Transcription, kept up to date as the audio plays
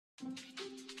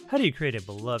How do you create a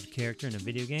beloved character in a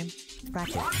video game?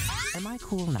 Ratchet, am I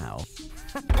cool now?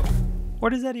 Or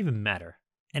does that even matter?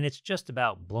 And it's just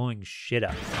about blowing shit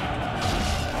up.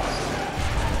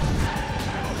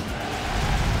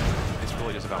 It's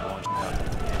really just about blowing shit up.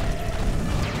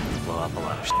 Blow up a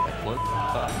lot of shit. What the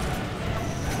fuck?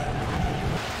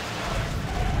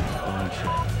 Blowing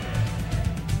shit.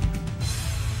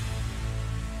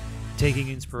 Taking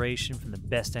inspiration from the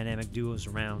best dynamic duos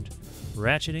around,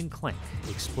 Ratchet and Clank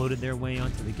exploded their way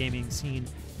onto the gaming scene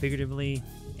figuratively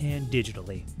and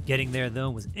digitally. Getting there, though,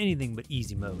 was anything but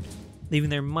easy mode. Leaving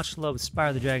their much-loved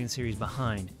Spyro the Dragon series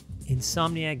behind,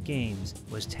 Insomniac Games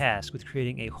was tasked with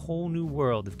creating a whole new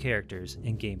world of characters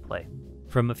and gameplay.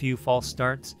 From a few false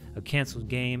starts, a cancelled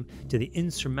game, to the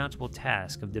insurmountable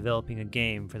task of developing a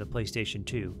game for the PlayStation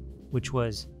 2, which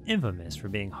was infamous for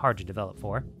being hard to develop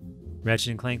for.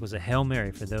 Ratchet & Clank was a Hail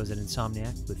Mary for those at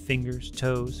Insomniac, with fingers,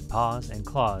 toes, paws, and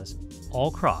claws all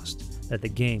crossed that the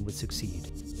game would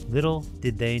succeed. Little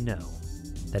did they know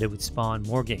that it would spawn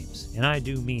more games, and I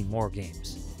do mean more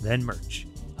games, then merch,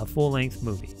 a full-length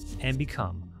movie, and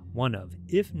become one of,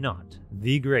 if not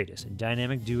the greatest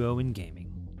dynamic duo in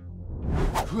gaming.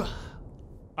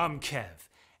 I'm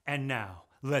Kev, and now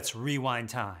let's rewind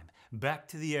time back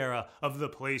to the era of the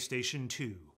PlayStation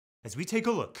 2 as we take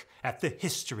a look at the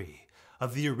history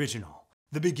of the original,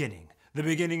 the beginning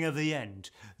of the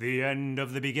end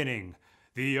of the beginning,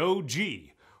 the OG,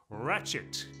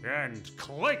 Ratchet and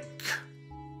Clank.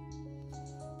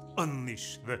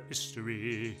 Unleash the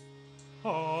history.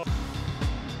 Oh.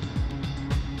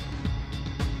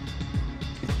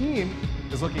 The team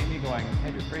is looking at me going,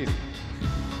 hey, you're crazy.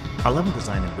 Our level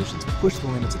design ambitions push the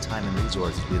limits of time and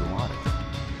resources we allotted.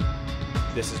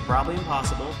 This is probably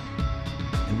impossible.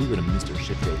 And we would have missed our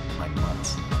ship date by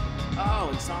months.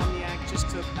 Oh, Insomniac just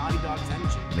took Naughty Dog's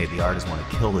engine. Made the artists want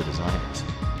to kill the designers.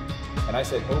 And I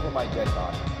said, over my dead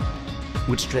body.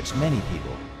 Which stretched many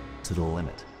people to the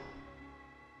limit.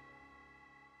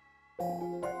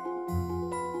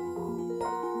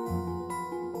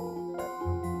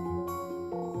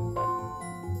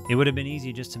 It would have been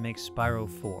easy just to make Spyro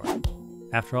 4.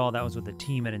 After all, that was what the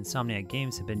team at Insomniac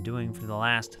Games had been doing for the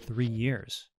last 3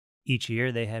 years. Each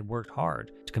year, they had worked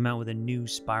hard to come out with a new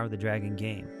Spyro the Dragon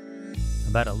game,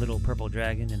 about a little purple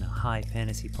dragon and a high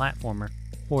fantasy platformer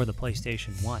for the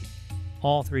PlayStation 1.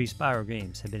 All 3 Spyro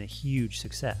games had been a huge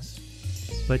success.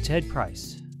 But Ted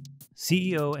Price,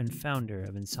 CEO and founder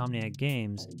of Insomniac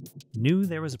Games, knew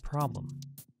there was a problem.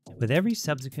 With every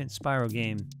subsequent Spyro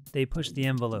game, they pushed the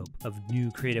envelope of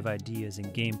new creative ideas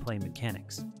and gameplay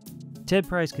mechanics. Ted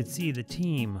Price could see the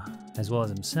team, as well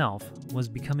as himself, was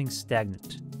becoming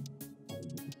stagnant.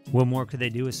 What more could they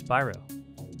do with Spyro?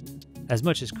 As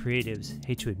much as creatives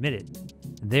hate to admit it,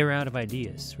 they were out of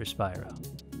ideas for Spyro.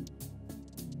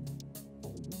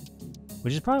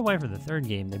 Which is probably why for the 3rd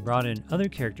game they brought in other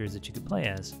characters that you could play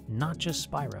as, not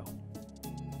just Spyro.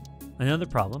 Another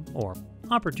problem, or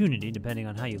opportunity depending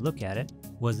on how you look at it,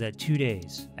 was that 2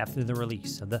 days after the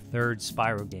release of the 3rd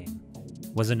Spyro game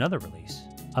was another release,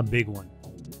 a big one.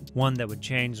 One that would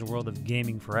change the world of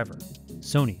gaming forever,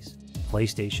 Sony's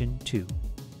PlayStation 2.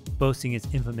 Boasting its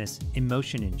infamous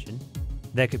Emotion Engine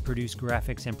that could produce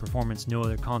graphics and performance no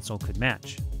other console could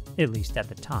match, at least at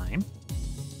the time.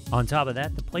 On top of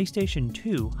that, the PlayStation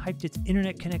 2 hyped its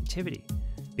internet connectivity,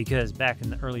 because back in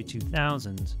the early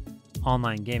 2000s,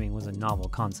 online gaming was a novel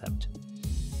concept.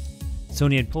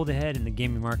 Sony had pulled ahead in the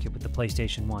gaming market with the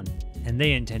PlayStation 1, and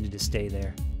they intended to stay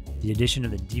there. The addition of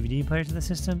the DVD player to the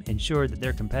system ensured that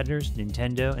their competitors,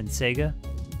 Nintendo and Sega,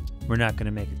 were not going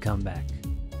to make a comeback.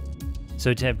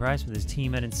 So Ted Price with his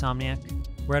team at Insomniac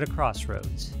were at a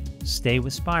crossroads. Stay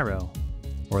with Spyro,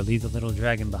 or leave the little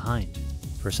dragon behind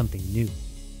for something new.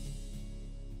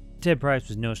 Ted Price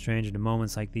was no stranger to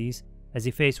moments like these, as he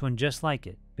faced one just like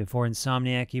it before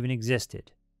Insomniac even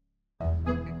existed.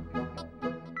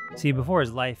 See, before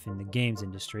his life in the games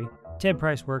industry, Ted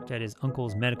Price worked at his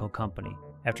uncle's medical company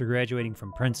after graduating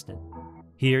from Princeton.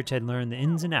 Here, Ted learned the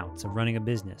ins and outs of running a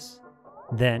business.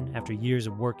 Then, after years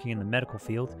of working in the medical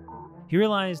field, he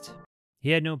realized he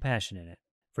had no passion in it,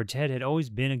 for Ted had always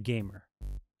been a gamer.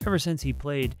 Ever since he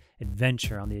played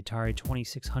Adventure on the Atari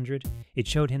 2600, it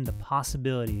showed him the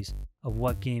possibilities of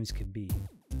what games could be.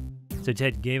 So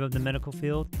Ted gave up the medical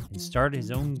field and started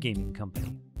his own gaming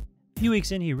company. A few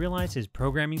weeks in, he realized his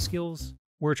programming skills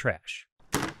were trash.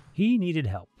 He needed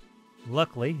help.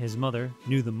 Luckily, his mother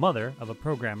knew the mother of a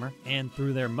programmer, and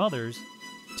through their mothers,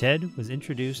 Ted was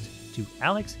introduced to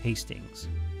Alex Hastings.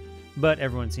 But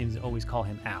everyone seems to always call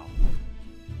him Al.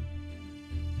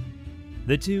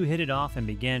 The two hit it off and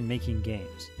began making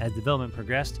games. As development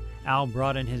progressed, Al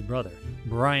brought in his brother,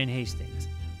 Brian Hastings,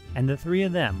 and the three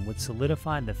of them would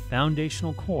solidify the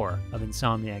foundational core of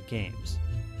Insomniac games.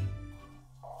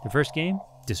 The first game?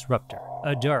 Disruptor,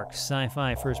 a dark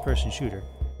sci-fi first-person shooter,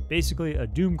 basically a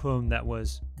Doom clone that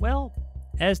was, well,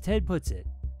 as Ted puts it,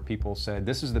 people said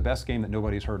this is the best game that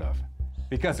nobody's heard of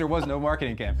because there was no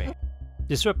marketing campaign.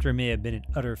 Disruptor may have been an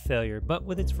utter failure, but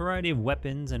with its variety of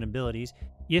weapons and abilities,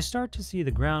 you start to see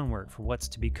the groundwork for what's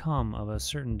to become of a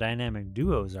certain dynamic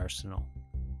duo's arsenal.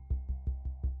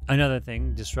 Another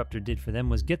thing Disruptor did for them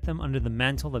was get them under the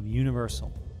mantle of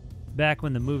Universal, back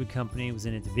when the movie company was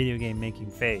in its video game making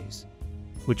phase,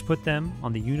 which put them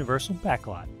on the Universal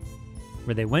backlot,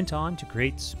 where they went on to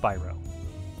create Spyro.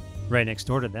 Right next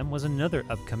door to them was another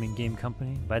upcoming game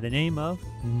company by the name of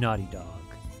Naughty Dog,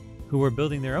 who were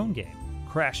building their own game,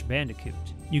 Crash Bandicoot.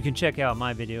 You can check out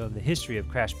my video of the history of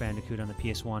Crash Bandicoot on the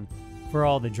PS1 for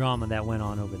all the drama that went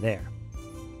on over there.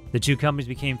 The two companies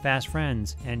became fast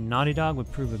friends, and Naughty Dog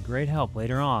would prove a great help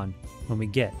later on when we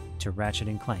get to Ratchet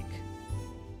and Clank.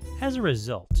 As a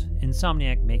result,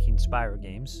 Insomniac making Spyro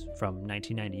games from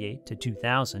 1998 to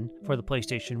 2000 for the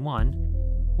PlayStation 1,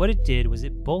 what it did was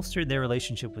it bolstered their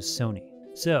relationship with Sony.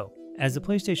 So, as the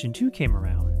PlayStation 2 came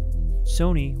around,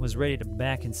 Sony was ready to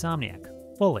back Insomniac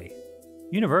fully.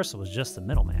 Universal was just the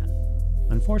middleman.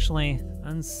 Unfortunately,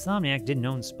 Insomniac didn't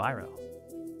own Spyro.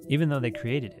 Even though they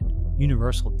created it,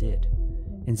 Universal did.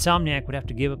 Insomniac would have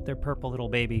to give up their purple little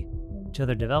baby to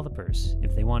other developers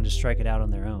if they wanted to strike it out on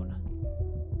their own.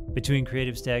 Between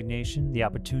creative stagnation, the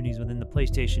opportunities within the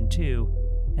PlayStation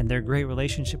 2, and their great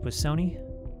relationship with Sony,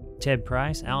 Ted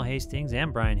Price, Al Hastings,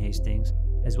 and Brian Hastings,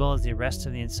 as well as the rest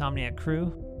of the Insomniac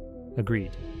crew,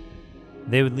 agreed.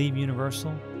 They would leave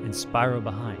Universal and Spyro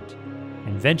behind,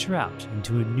 and venture out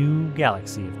into a new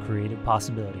galaxy of creative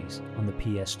possibilities on the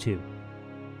PS2.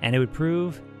 And it would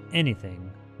prove anything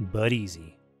but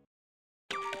easy.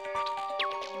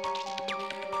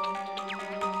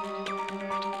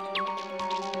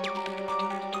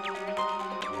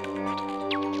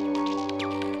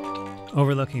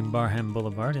 Overlooking Barham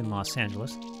Boulevard in Los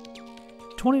Angeles,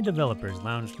 20 developers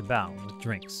lounged about with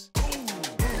drinks.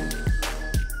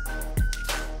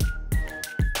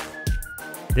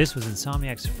 This was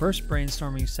Insomniac's first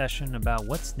brainstorming session about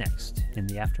what's next in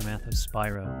the aftermath of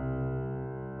Spyro.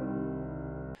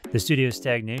 The studio's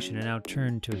stagnation had now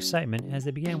turned to excitement as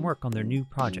they began work on their new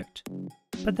project.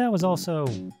 But that was also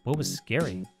what was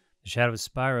scary. The shadow of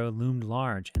Spyro loomed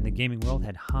large, and the gaming world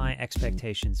had high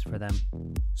expectations for them.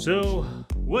 So,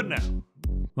 what now?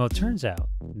 Well, it turns out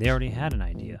they already had an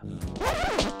idea.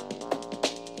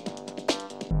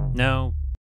 No,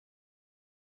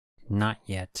 not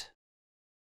yet.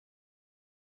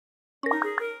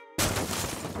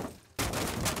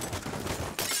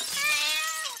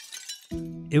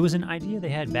 It was an idea they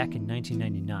had back in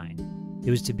 1999.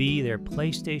 It was to be their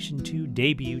PlayStation 2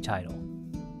 debut title,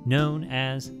 known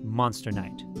as Monster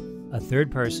Knight, a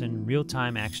third-person,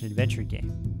 real-time action-adventure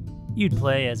game. You'd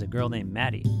play as a girl named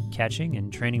Maddie, catching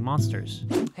and training monsters.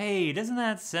 Hey, doesn't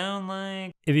that sound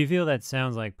like... If you feel that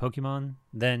sounds like Pokemon,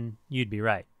 then you'd be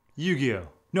right. Yu-Gi-Oh!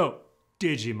 No,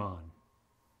 Digimon.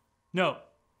 No.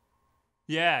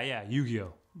 Yeah,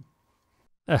 Yu-Gi-Oh!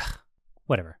 Ugh,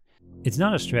 whatever. It's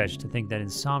not a stretch to think that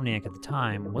Insomniac at the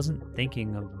time wasn't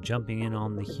thinking of jumping in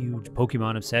on the huge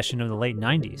Pokemon obsession of the late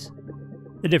 90s.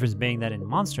 The difference being that in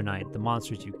Monster Knight, the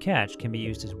monsters you catch can be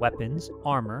used as weapons,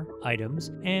 armor,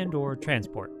 items, and/or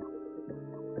transport.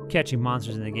 Catching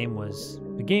monsters in the game was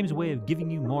the game's way of giving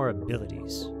you more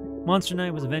abilities. Monster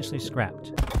Knight was eventually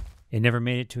scrapped. It never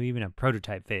made it to even a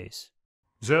prototype phase.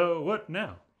 So, what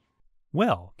now?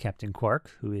 Well, Captain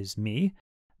Quark, who is me,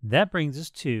 that brings us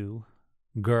to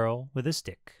Girl with a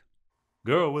Stick.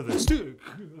 Girl with a stick.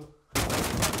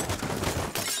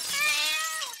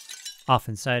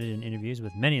 Often cited in interviews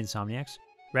with many Insomniacs,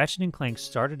 Ratchet & Clank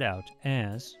started out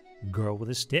as Girl with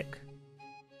a Stick,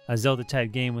 a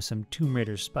Zelda-type game with some Tomb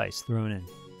Raider spice thrown in.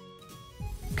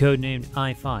 Codenamed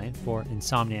I-5 for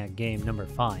Insomniac Game Number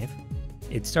 5,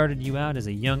 it started you out as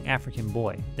a young African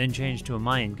boy, then changed to a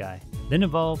Mayan guy, then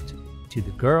evolved to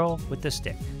the Girl with the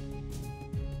Stick.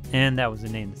 And that was the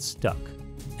name that stuck.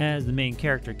 As the main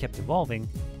character kept evolving,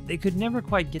 they could never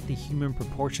quite get the human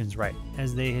proportions right,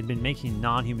 as they had been making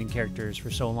non-human characters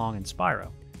for so long in Spyro.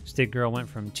 Stick Girl went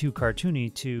from too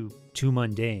cartoony to too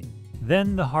mundane.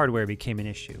 Then the hardware became an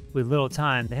issue. With little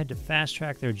time, they had to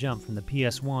fast-track their jump from the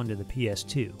PS1 to the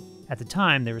PS2. At the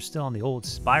time, they were still on the old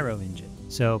Spyro engine,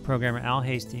 so programmer Al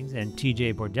Hastings and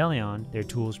TJ Bordelion, their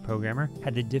tools programmer,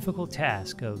 had the difficult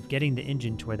task of getting the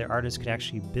engine to where their artists could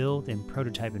actually build and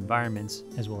prototype environments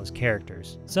as well as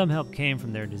characters. Some help came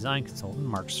from their design consultant,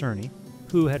 Mark Cerny,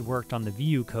 who had worked on the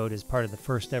VU code as part of the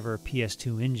first ever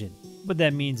PS2 engine. What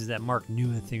that means is that Mark knew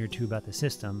a thing or two about the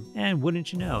system, and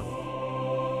wouldn't you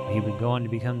know, he would go on to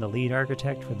become the lead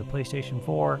architect for the PlayStation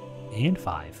 4 and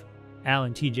 5.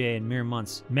 Alan, TJ, and mere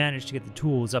months managed to get the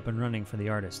tools up and running for the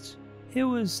artists. It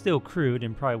was still crude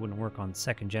and probably wouldn't work on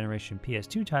second-generation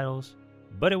PS2 titles,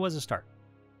 but it was a start.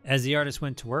 As the artists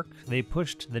went to work, they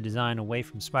pushed the design away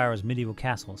from Spyro's medieval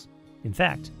castles. In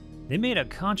fact, they made a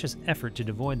conscious effort to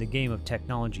devoid the game of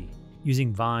technology,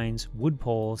 using vines, wood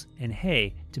poles, and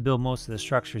hay to build most of the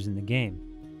structures in the game.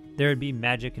 There would be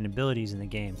magic and abilities in the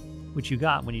game, which you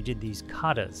got when you did these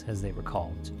katas, as they were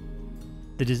called.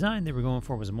 The design they were going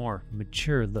for was a more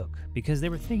mature look, because they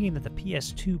were thinking that the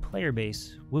PS2 player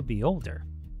base would be older.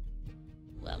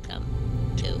 Welcome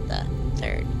to the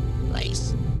third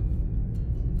place.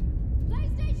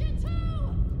 PlayStation 2!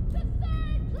 The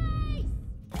third place!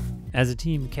 As the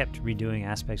team kept redoing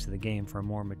aspects of the game for a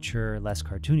more mature, less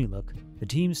cartoony look, the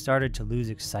team started to lose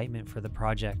excitement for the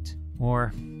project.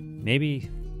 Or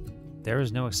maybe there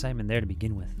was no excitement there to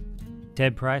begin with.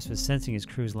 Ted Price was sensing his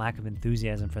crew's lack of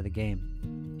enthusiasm for the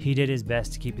game. He did his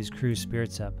best to keep his crew's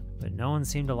spirits up, but no one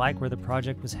seemed to like where the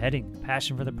project was heading.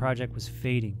 Passion for the project was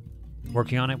fading.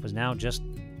 Working on it was now just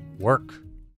work.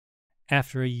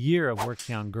 After a year of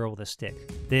working on Girl with a Stick,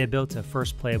 they had built a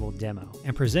first playable demo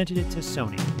and presented it to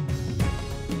Sony.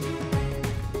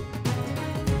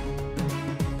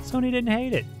 Sony didn't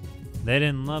hate it. They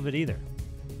didn't love it either.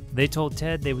 They told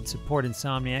Ted they would support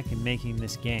Insomniac in making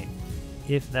this game,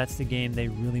 if that's the game they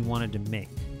really wanted to make.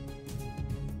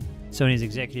 Sony's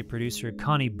executive producer,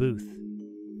 Connie Booth,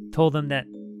 told them that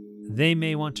they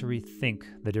may want to rethink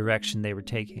the direction they were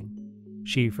taking.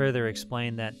 She further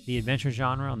explained that the adventure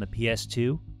genre on the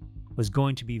PS2 was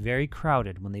going to be very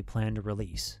crowded when they planned to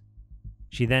release.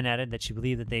 She then added that she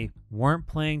believed that they weren't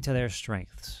playing to their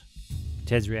strengths.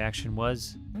 Ted's reaction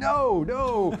was,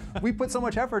 No, we put so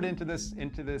much effort into this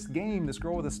game, this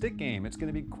Girl with a Stick game. It's going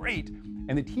to be great.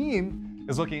 And the team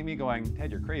is looking at me going,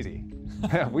 Ted, you're crazy.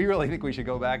 We really think we should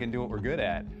go back and do what we're good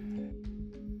at.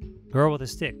 Girl with a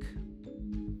Stick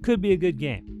could be a good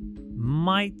game,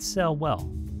 might sell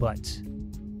well, but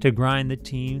to grind the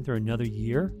team through another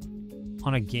year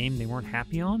on a game they weren't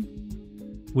happy on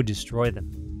would destroy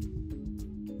them.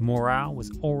 Morale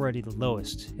was already the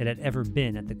lowest it had ever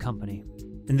been at the company.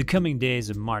 In the coming days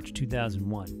of March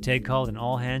 2001, Ted called an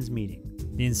all-hands meeting.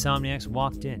 The Insomniacs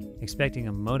walked in, expecting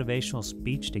a motivational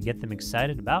speech to get them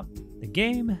excited about the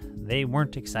game they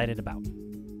weren't excited about.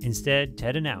 Instead,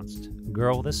 Ted announced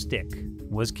Girl with a Stick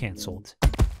was canceled.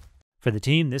 For the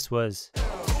team, this was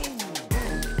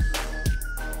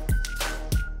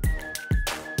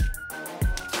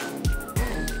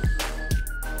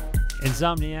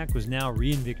Insomniac was now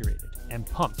reinvigorated and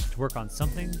pumped to work on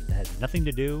something that had nothing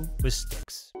to do with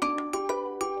sticks.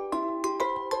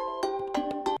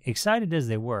 Excited as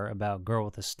they were about Girl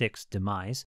with a Stick's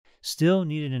demise, still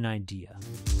needed an idea.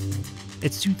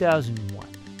 It's 2001.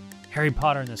 Harry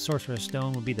Potter and the Sorcerer's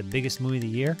Stone would be the biggest movie of the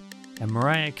year, and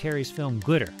Mariah Carey's film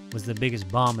Glitter was the biggest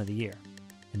bomb of the year.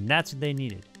 And that's what they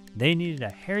needed. They needed a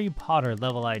Harry Potter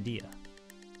level idea,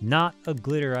 not a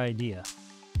glitter idea.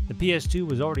 The PS2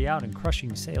 was already out and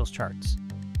crushing sales charts.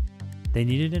 They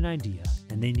needed an idea,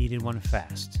 and they needed one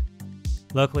fast.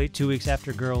 Luckily, 2 weeks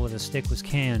after Girl with a Stick was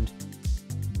canned,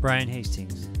 Brian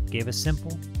Hastings gave a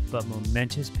simple but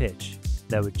momentous pitch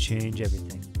that would change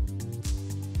everything.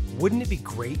 Wouldn't it be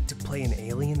great to play an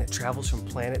alien that travels from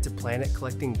planet to planet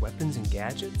collecting weapons and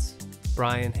gadgets?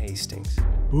 Brian Hastings.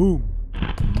 Boom!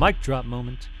 Mic drop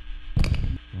moment.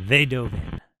 They dove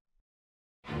in.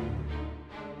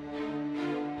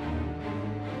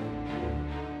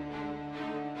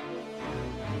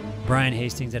 Brian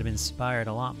Hastings had been inspired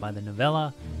a lot by the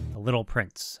novella The Little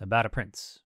Prince, about a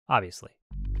prince, obviously,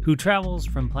 who travels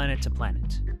from planet to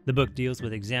planet. The book deals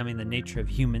with examining the nature of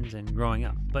humans and growing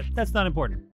up, but that's not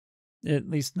important. At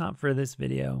least not for this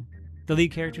video. The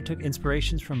lead character took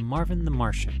inspirations from Marvin the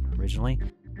Martian, originally,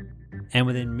 and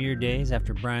within mere days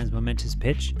after Brian's momentous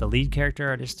pitch, the lead character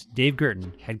artist, Dave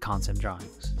Girton, had concept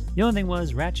drawings. The only thing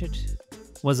was, Ratchet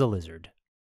was a lizard.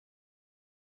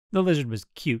 The lizard was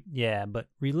cute, yeah, but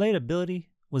relatability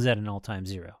was at an all-time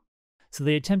zero. So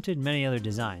they attempted many other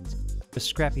designs. A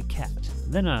scrappy cat,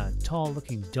 then a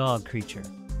tall-looking dog creature.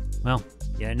 Well,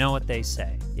 you know what they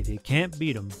say. If you can't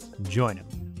beat 'em, join 'em.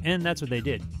 And that's what they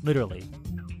did, literally.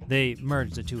 They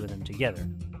merged the two of them together.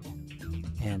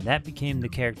 And that became the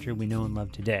character we know and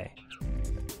love today.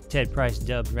 Ted Price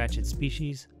dubbed Ratchet's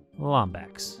species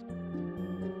Lombax.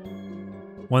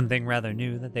 One thing rather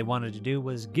new that they wanted to do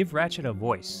was give Ratchet a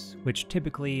voice, which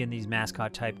typically in these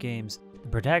mascot-type games, the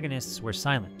protagonists were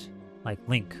silent, like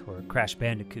Link or Crash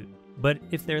Bandicoot. But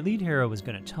if their lead hero was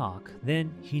going to talk,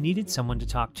 then he needed someone to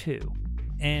talk to.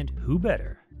 And who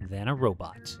better than a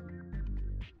robot?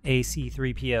 A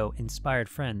C-3PO inspired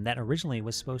friend that originally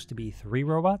was supposed to be 3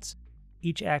 robots,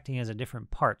 each acting as a different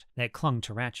part that clung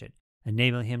to Ratchet,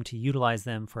 enabling him to utilize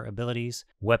them for abilities,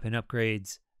 weapon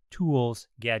upgrades, tools,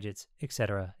 gadgets,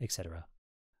 etc., etc.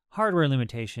 Hardware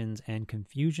limitations and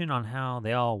confusion on how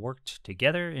they all worked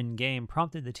together in-game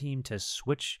prompted the team to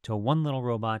switch to one little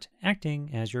robot acting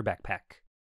as your backpack.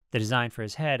 The design for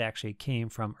his head actually came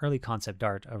from early concept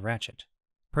art of Ratchet.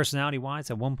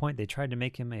 Personality-wise, at one point they tried to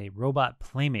make him a robot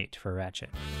playmate for Ratchet.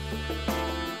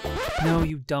 No,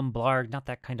 you dumb blarg, not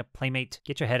that kind of playmate.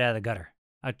 Get your head out of the gutter.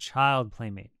 A child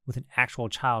playmate with an actual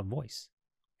child voice.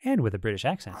 And with a British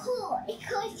accent. Cool,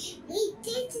 because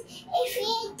if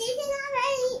he didn't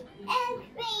already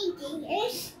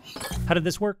How did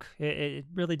this work? It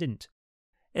really didn't.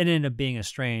 It ended up being a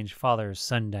strange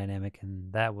father-son dynamic,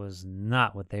 and that was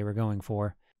not what they were going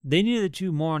for. They needed the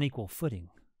two more on equal footing.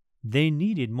 They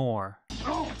needed more.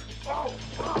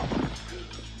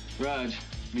 Raj,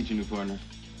 meet your new partner.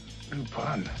 New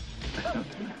partner?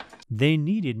 They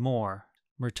needed more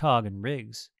Murtaugh and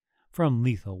Riggs from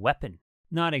Lethal Weapon.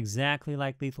 Not exactly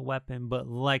like Lethal Weapon, but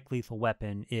like Lethal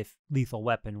Weapon if Lethal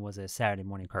Weapon was a Saturday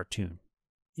morning cartoon.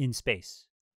 In space.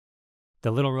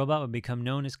 The little robot would become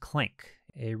known as Clank,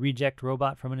 a reject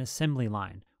robot from an assembly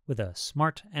line with a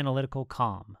smart, analytical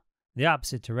calm. The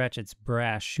opposite to Ratchet's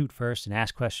brash shoot first and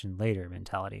ask question later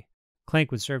mentality.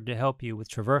 Clank would serve to help you with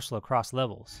traversal across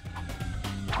levels.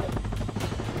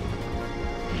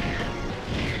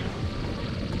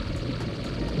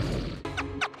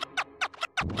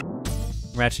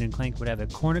 Ratchet and Clank would have a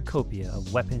cornucopia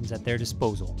of weapons at their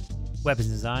disposal. Weapons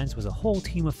designs was a whole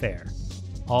team affair.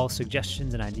 All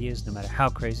suggestions and ideas, no matter how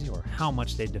crazy or how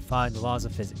much they defied the laws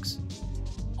of physics.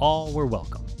 All were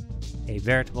welcome. A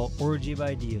veritable orgy of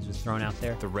ideas was thrown out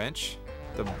there. The wrench,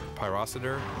 the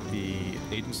pyrocitor, the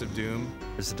Agents of Doom.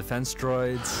 There's the defense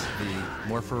droids, the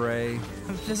Morph-Array.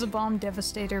 Visibomb,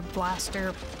 Devastator,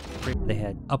 Blaster. They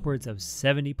had upwards of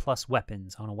 70 plus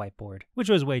weapons on a whiteboard, which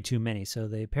was way too many, so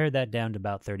they pared that down to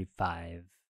about 35.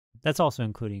 That's also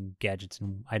including gadgets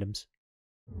and items.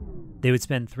 They would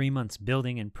spend 3 months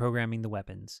building and programming the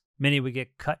weapons. Many would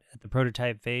get cut at the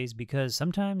prototype phase because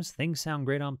sometimes things sound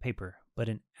great on paper, but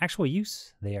in actual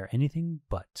use, they are anything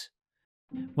but.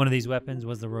 One of these weapons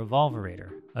was the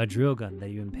Revolverator, a drill gun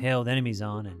that you impaled enemies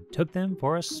on and took them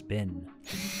for a spin.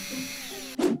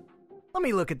 Let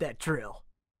me look at that drill.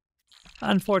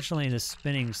 Unfortunately, the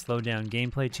spinning slowed down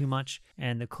gameplay too much,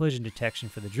 and the collision detection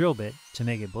for the drill bit, to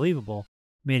make it believable,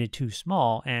 made it too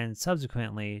small and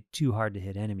subsequently too hard to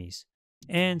hit enemies.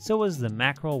 And so was the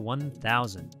Mackerel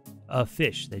 1000, a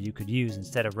fish that you could use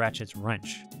instead of Ratchet's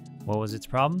wrench. What was its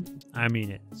problem? I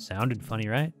mean, it sounded funny,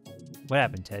 right? What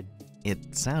happened, Ted?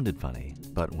 It sounded funny,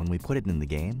 but when we put it in the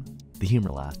game, the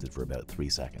humor lasted for about 3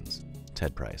 seconds.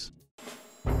 Ted Price.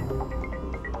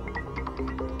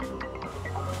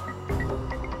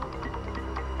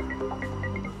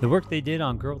 The work they did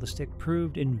on Girl with a Stick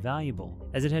proved invaluable,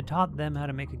 as it had taught them how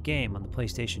to make a game on the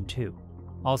PlayStation 2.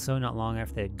 Also, not long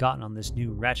after they had gotten on this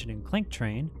new Ratchet and Clank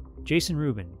train, Jason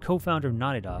Rubin, co-founder of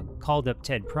Naughty Dog, called up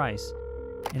Ted Price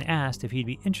and asked if he'd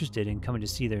be interested in coming to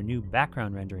see their new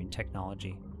background rendering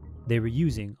technology they were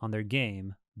using on their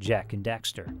game, Jak and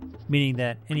Daxter, meaning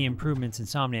that any improvements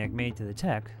Insomniac made to the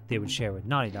tech, they would share with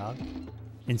Naughty Dog.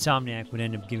 Insomniac would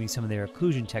end up giving some of their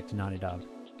occlusion tech to Naughty Dog.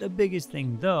 The biggest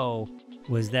thing, though,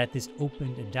 was that this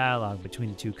opened a dialogue between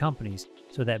the two companies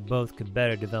so that both could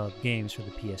better develop games for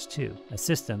the PS2, a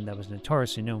system that was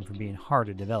notoriously known for being hard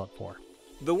to develop for.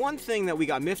 The one thing that we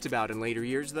got miffed about in later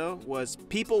years, though, was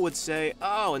people would say,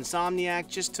 oh, Insomniac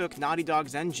just took Naughty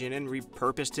Dog's engine and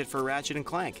repurposed it for Ratchet and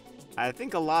Clank. I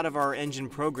think a lot of our engine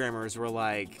programmers were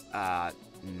like,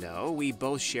 no, we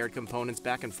both shared components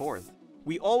back and forth.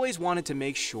 We always wanted to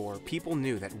make sure people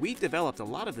knew that we developed a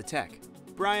lot of the tech.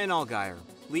 Brian Allgeier,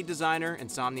 lead designer,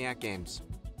 Insomniac Games.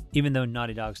 Even though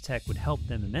Naughty Dog's tech would help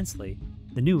them immensely,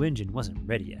 the new engine wasn't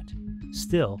ready yet.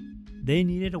 Still, they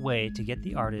needed a way to get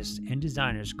the artists and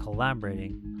designers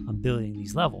collaborating on building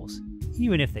these levels,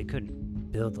 even if they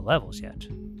couldn't build the levels yet.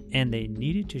 And they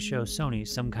needed to show Sony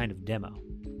some kind of demo.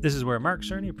 This is where Mark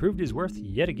Cerny proved his worth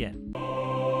yet again.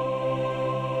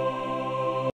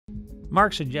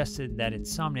 Mark suggested that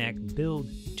Insomniac build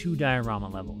 2 diorama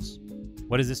levels.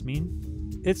 What does this mean?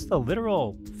 It's the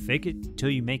literal fake it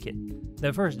till you make it.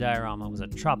 The first diorama was a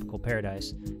tropical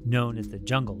paradise known as the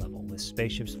jungle level, with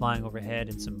spaceships flying overhead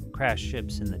and some crashed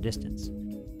ships in the distance.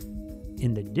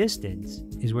 In the distance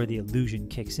is where the illusion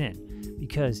kicks in,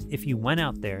 because if you went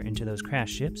out there into those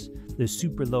crashed ships, the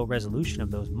super low resolution of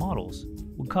those models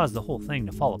would cause the whole thing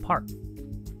to fall apart.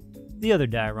 The other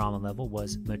diorama level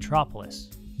was Metropolis.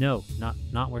 No,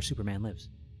 not where Superman lives,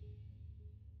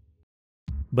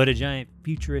 but a giant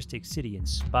futuristic city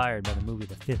inspired by the movie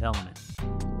The Fifth Element.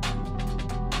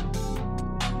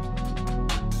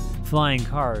 Flying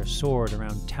cars soared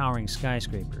around towering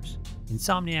skyscrapers.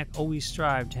 Insomniac always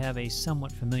strived to have a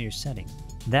somewhat familiar setting.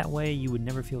 That way you would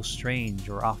never feel strange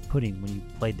or off-putting when you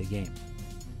played the game.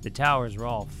 The towers were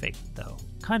all fake though,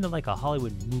 kinda like a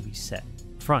Hollywood movie set.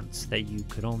 Fronts that you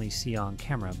could only see on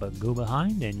camera, but go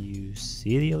behind and you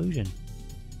see the illusion.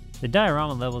 The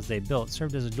diorama levels they built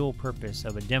served as a dual purpose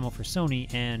of a demo for Sony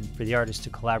and for the artists to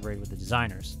collaborate with the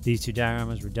designers. These two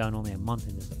dioramas were done only a month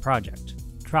into the project.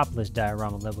 Metropolis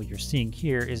diorama level you're seeing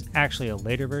here is actually a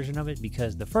later version of it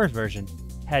because the first version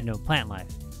had no plant life,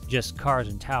 just cars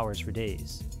and towers for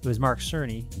days. It was Mark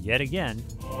Cerny, yet again,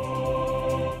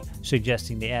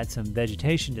 suggesting they add some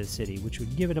vegetation to the city, which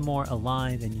would give it a more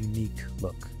alive and unique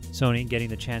look. Sony, getting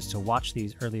the chance to watch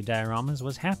these early dioramas,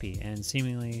 was happy and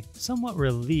seemingly somewhat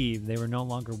relieved they were no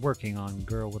longer working on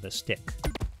Girl with a Stick.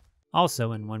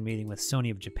 Also, in one meeting with Sony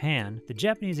of Japan, the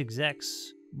Japanese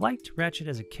execs liked Ratchet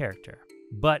as a character,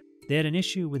 but they had an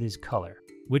issue with his color,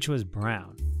 which was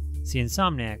brown. See,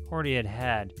 Insomniac already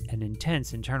had an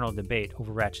intense internal debate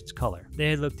over Ratchet's color. They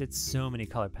had looked at so many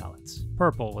color palettes.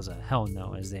 Purple was a hell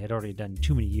no, as they had already done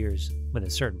too many years with a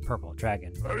certain purple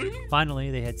dragon.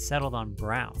 Finally, they had settled on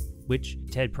brown, which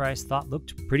Ted Price thought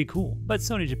looked pretty cool, but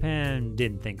Sony Japan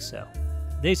didn't think so.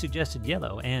 They suggested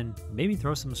yellow and maybe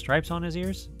throw some stripes on his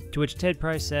ears, to which Ted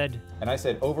Price said, And I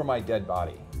said, over my dead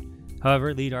body.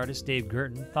 However, lead artist Dave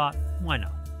Girton thought, why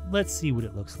not? Let's see what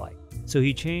it looks like. So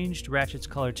he changed Ratchet's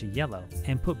color to yellow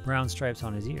and put brown stripes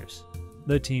on his ears.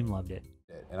 The team loved it.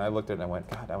 And I looked at it and I went,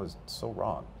 God, that was so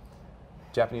wrong.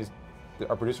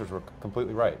 Our producers were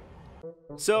completely right.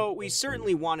 So we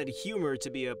certainly wanted humor to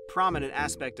be a prominent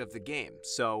aspect of the game,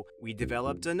 so we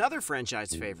developed another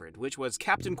franchise favorite, which was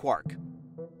Captain Quark.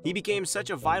 He became such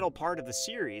a vital part of the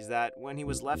series that when he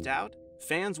was left out,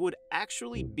 fans would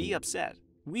actually be upset.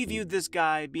 We viewed this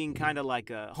guy being kinda like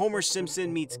a Homer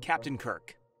Simpson meets Captain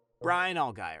Kirk. Brian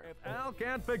Allgeier. If Al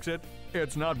can't fix it,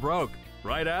 it's not broke.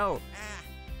 Right, Al?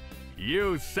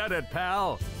 You said it,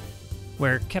 pal.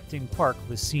 Where Captain Quark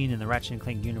was seen in the Ratchet &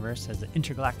 Clank universe as an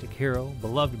intergalactic hero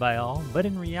beloved by all, but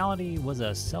in reality was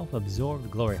a self-absorbed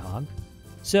glory hog.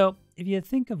 So, if you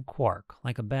think of Quark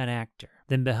like a bad actor,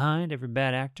 then behind every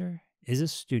bad actor is a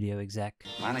studio exec.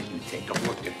 Why don't you take a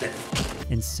look at this?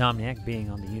 Insomniac, being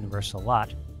on the Universal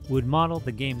lot, would model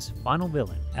the game's final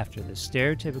villain after the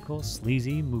stereotypical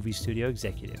sleazy movie studio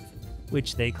executive,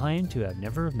 which they claim to have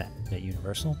never met at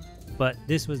Universal. But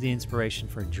this was the inspiration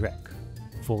for Drek.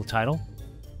 Full title: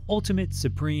 Ultimate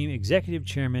Supreme Executive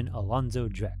Chairman Alonzo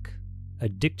Drek, a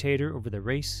dictator over the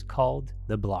race called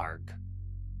the Blarg.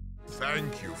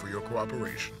 Thank you for your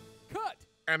cooperation. Cut!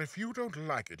 And if you don't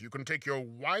like it, you can take your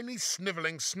whiny,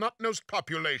 sniveling, snot-nosed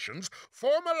populations,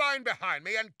 form a line behind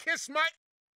me, and kiss my...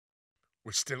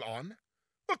 We're still on?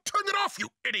 Well, turn it off, you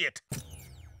idiot!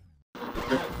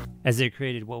 As they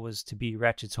created what was to be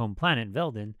Ratchet's home planet,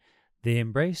 Veldin, they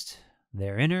embraced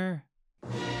their inner...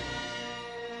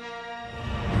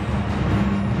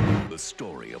 The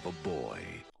story of a boy.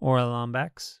 Or a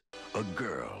Lombax. A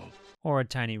girl. Or a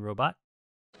tiny robot.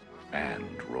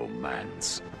 And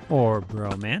romance. Or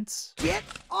bromance. Get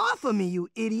off of me, you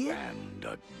idiot! And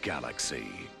a galaxy.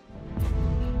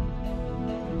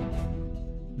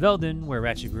 Veldin, where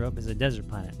Ratchet grew up, is a desert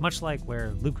planet, much like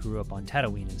where Luke grew up on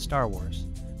Tatooine in Star Wars.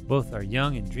 Both are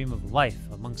young and dream of life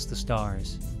amongst the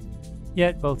stars.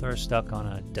 Yet both are stuck on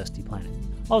a dusty planet.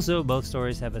 Also, both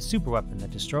stories have a superweapon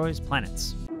that destroys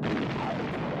planets.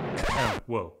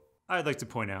 Whoa. I'd like to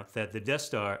point out that the Death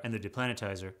Star and the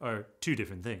Deplanetizer are two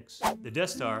different things. The Death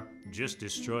Star just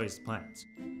destroys planets,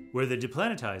 where the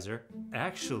Deplanetizer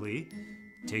actually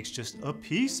takes just a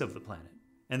piece of the planet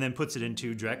and then puts it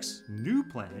into Drek's new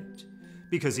planet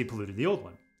because he polluted the old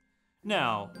one.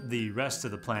 Now, the rest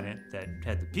of the planet that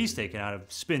had the piece taken out of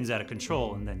spins out of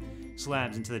control and then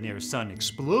slams into the nearest sun,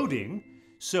 exploding.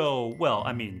 So, well,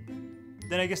 I mean,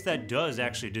 then I guess that does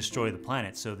actually destroy the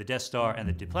planet, so the Death Star and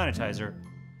the Deplanetizer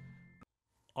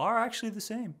are actually the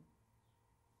same.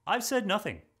 I've said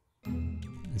nothing.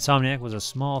 Insomniac was a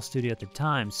small studio at the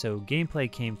time, so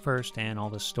gameplay came first and all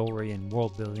the story and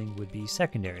world building would be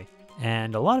secondary.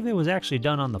 And a lot of it was actually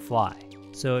done on the fly.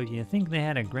 So if you think they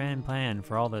had a grand plan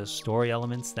for all the story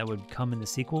elements that would come in the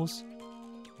sequels,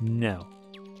 no,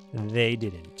 they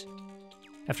didn't.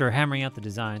 After hammering out the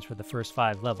designs for the first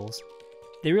 5 levels,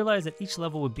 they realized that each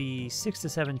level would be 6 to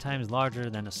 7 times larger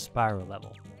than a Spyro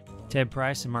level. Ted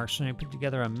Price and Mark Cerny put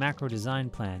together a macro design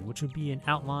plan, which would be an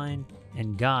outline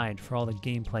and guide for all the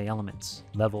gameplay elements,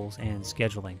 levels, and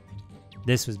scheduling.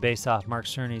 This was based off Mark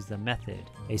Cerny's The Method,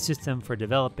 a system for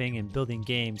developing and building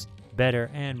games better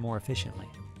and more efficiently.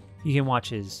 You can watch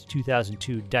his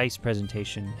 2002 DICE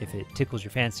presentation if it tickles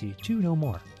your fancy to know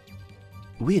more.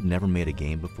 We had never made a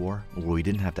game before where we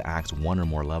didn't have to axe one or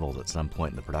more levels at some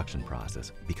point in the production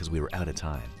process because we were out of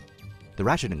time. The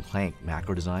Ratchet and Clank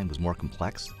macro design was more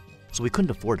complex, so we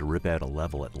couldn't afford to rip out a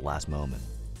level at the last moment.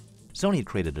 Sony had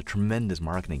created a tremendous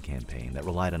marketing campaign that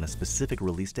relied on a specific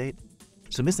release date,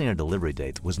 so missing our delivery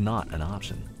dates was not an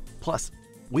option. Plus,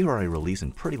 we were already releasing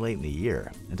pretty late in the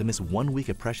year, and to miss 1 week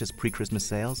of precious pre-Christmas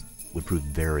sales would prove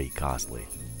very costly.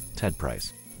 Ted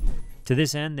Price. To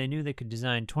this end, they knew they could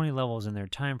design 20 levels in their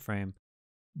time frame,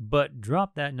 but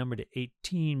dropped that number to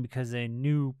 18 because they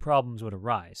knew problems would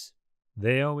arise.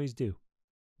 They always do.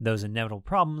 Those inevitable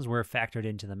problems were factored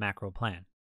into the macro plan.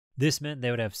 This meant they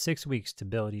would have 6 weeks to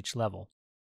build each level.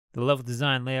 The level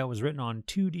design layout was written on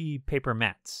 2D paper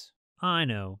mats. I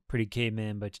know, pretty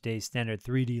caveman by today's standard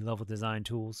 3D level design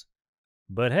tools.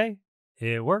 But hey,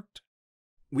 it worked.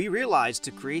 We realized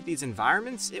to create these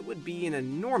environments, it would be an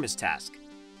enormous task.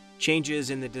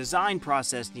 Changes in the design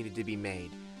process needed to be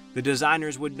made. The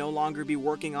designers would no longer be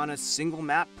working on a single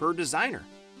map per designer.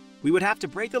 We would have to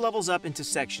break the levels up into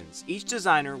sections. Each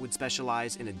designer would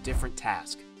specialize in a different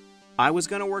task. I was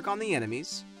going to work on the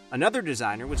enemies, another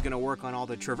designer was going to work on all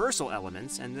the traversal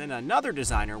elements, and then another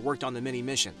designer worked on the mini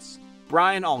missions.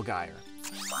 Brian Allgeier.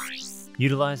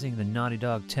 Utilizing the Naughty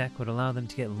Dog tech would allow them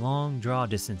to get long draw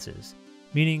distances,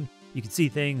 meaning you could see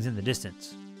things in the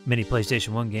distance. Many PlayStation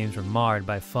 1 games were marred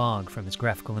by fog from its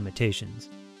graphical limitations.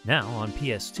 Now, on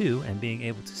PS2 and being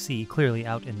able to see clearly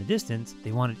out in the distance,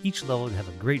 they wanted each level to have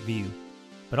a great view.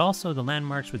 But also the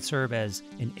landmarks would serve as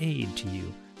an aid to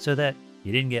you, so that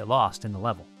you didn't get lost in the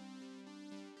level.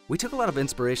 We took a lot of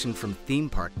inspiration from theme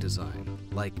park design.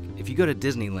 Like, if you go to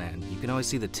Disneyland, you can always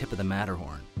see the tip of the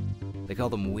Matterhorn. They call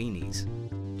them weenies.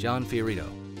 John Fiorito,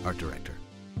 art director.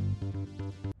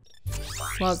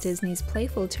 Walt Disney's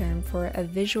playful term for a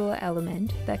visual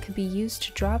element that could be used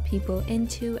to draw people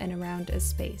into and around a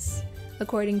space.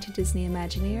 According to Disney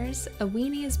Imagineers, a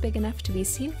weenie is big enough to be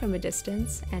seen from a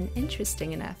distance and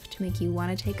interesting enough to make you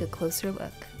want to take a closer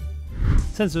look.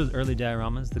 Since those early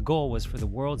dioramas, the goal was for the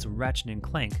worlds of Ratchet and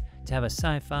Clank to have a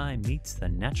sci-fi meets the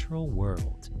natural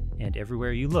world, and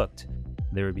everywhere you looked,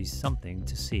 there would be something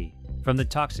to see. From the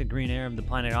toxic green air of the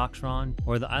planet Oxron,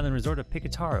 or the island resort of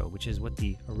Picataro, which is what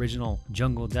the original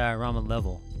jungle diorama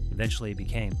level eventually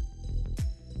became.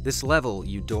 This level,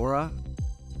 Eudora,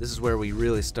 this is where we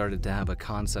really started to have a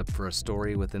concept for a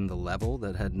story within the level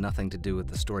that had nothing to do with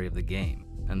the story of the game.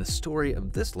 And the story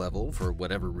of this level, for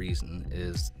whatever reason,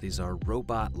 is these are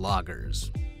robot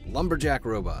loggers, lumberjack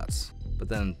robots. But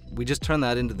then we just turn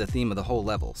that into the theme of the whole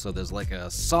level. So there's like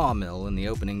a sawmill in the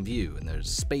opening view, and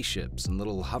there's spaceships and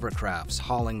little hovercrafts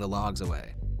hauling the logs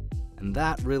away. And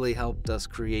that really helped us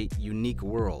create unique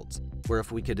worlds, where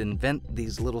if we could invent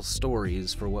these little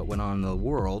stories for what went on in the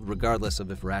world, regardless of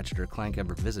if Ratchet or Clank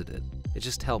ever visited, it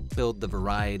just helped build the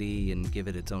variety and give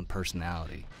it its own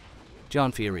personality.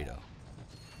 John Fiorito.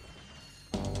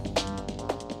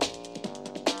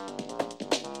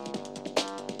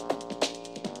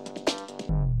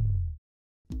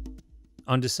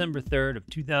 On December 3rd of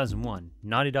 2001,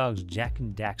 Naughty Dog's Jak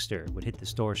and Daxter would hit the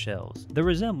store shelves. The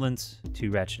resemblance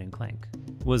to Ratchet and Clank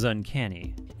was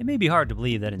uncanny. It may be hard to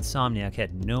believe that Insomniac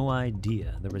had no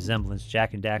idea the resemblance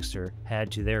Jak and Daxter had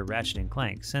to their Ratchet and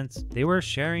Clank, since they were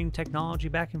sharing technology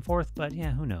back and forth, but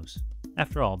yeah, who knows.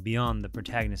 After all, beyond the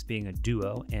protagonist being a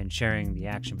duo and sharing the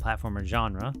action platformer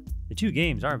genre, the two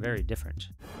games are very different.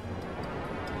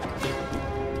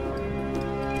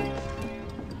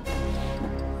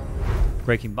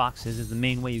 Breaking boxes is the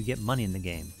main way you get money in the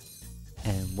game.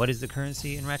 And what is the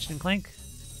currency in Ratchet & Clank?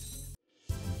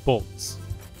 Bolts.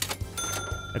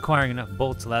 Acquiring enough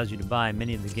bolts allows you to buy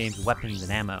many of the game's weapons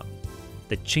and ammo.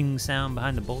 The ching sound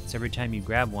behind the bolts every time you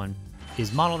grab one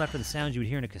is modeled after the sounds you would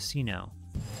hear in a casino.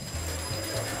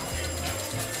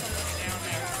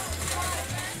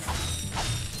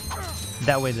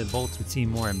 That way the bolts would seem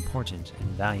more important and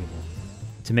valuable.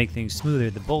 To make things smoother,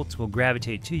 the bolts will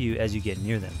gravitate to you as you get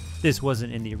near them. This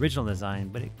wasn't in the original design,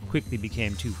 but it quickly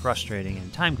became too frustrating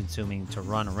and time-consuming to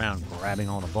run around grabbing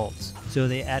all the bolts. So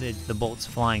they added the bolts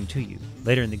flying to you.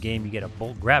 Later in the game, you get a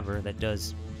bolt grabber that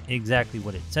does exactly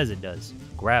what it says it does,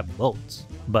 grab bolts,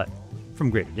 but from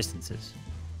greater distances.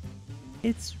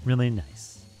 It's really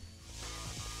nice.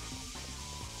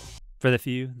 For the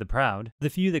few, the proud, the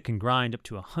few that can grind up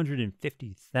to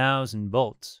 150,000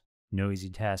 bolts, No easy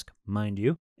task, mind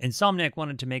you. Insomniac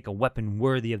wanted to make a weapon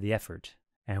worthy of the effort.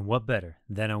 And what better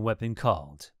than a weapon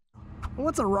called...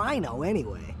 What's a rhino,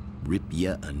 anyway? Rip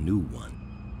ya a new one.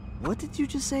 What did you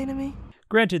just say to me?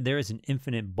 Granted, there is an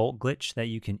infinite bolt glitch that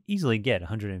you can easily get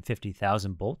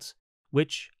 150,000 bolts,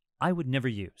 which I would never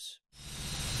use.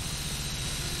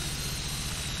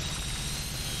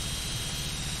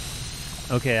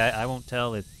 Okay, I won't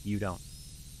tell if you don't.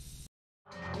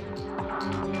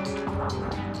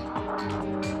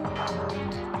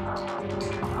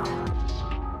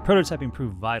 Prototyping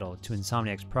proved vital to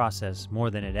Insomniac's process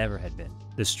more than it ever had been.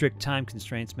 The strict time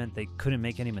constraints meant they couldn't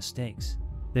make any mistakes.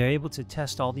 They were able to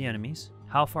test all the enemies,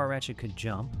 how far Ratchet could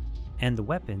jump, and the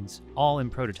weapons all in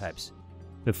prototypes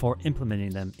before implementing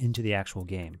them into the actual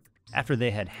game. After they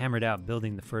had hammered out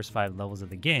building the first 5 levels of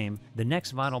the game, the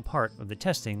next vital part of the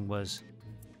testing was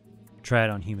try it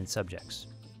on human subjects.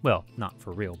 Well, not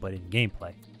for real, but in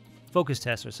gameplay. Focus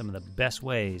tests are some of the best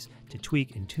ways to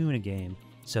tweak and tune a game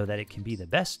so that it can be the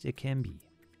best it can be.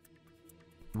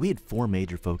 We had 4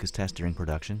 major focus tests during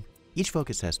production. Each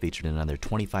focus test featured another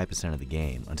 25% of the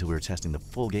game until we were testing the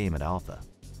full game at alpha.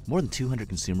 More than 200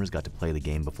 consumers got to play the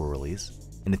game before release,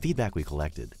 and the feedback we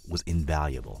collected was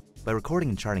invaluable. By recording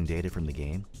and charting data from the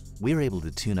game, we were able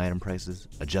to tune item prices,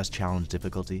 adjust challenge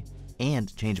difficulty,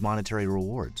 and change monetary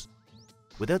rewards.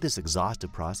 Without this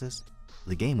exhaustive process,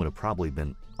 the game would have probably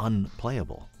been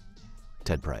unplayable.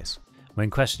 Ted Price. When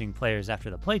questioning players after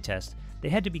the playtest, they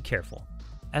had to be careful,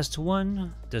 as to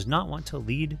one does not want to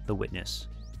lead the witness.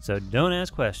 So don't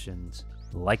ask questions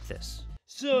like this.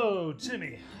 So,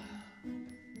 Timmy,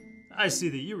 I see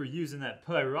that you were using that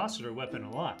pyrocitor weapon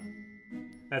a lot.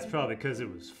 That's probably because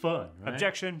it was fun, right?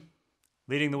 Objection.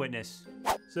 Leading the witness.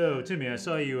 So, Timmy, I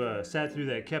saw you sat through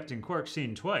that Captain Quark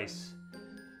scene twice.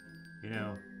 You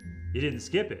know, you didn't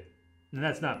skip it. And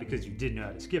that's not because you didn't know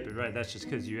how to skip it, right? That's just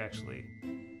because you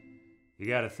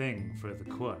got a thing for the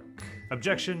Quark.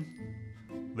 Objection.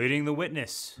 Leading the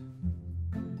witness.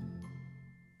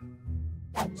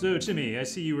 So, Timmy, I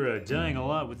see you were dying a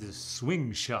lot with this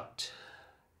swing shot.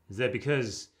 Is that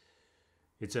because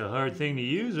it's a hard thing to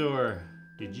use, or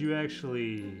did you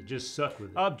actually just suck with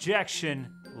it? Objection.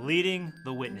 Leading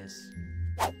the witness.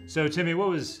 So, Timmy, what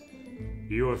was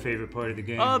your favorite part of the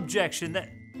game? Objection.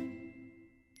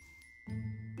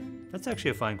 That's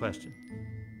actually a fine question.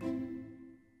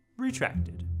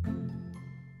 Retracted.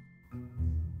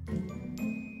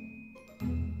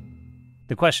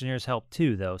 The questionnaires help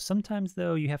too, though. Sometimes,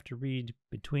 though, you have to read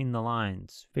between the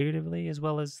lines, figuratively as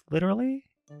well as literally.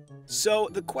 So,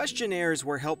 the questionnaires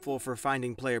were helpful for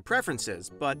finding player preferences,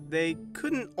 but they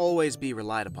couldn't always be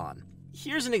relied upon.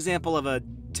 Here's an example of a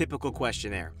typical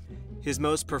questionnaire. His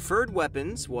most preferred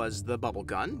weapons was the bubble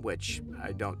gun, which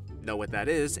I don't know what that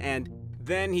is, and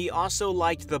then he also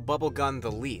liked the bubble gun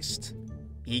the least.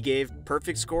 He gave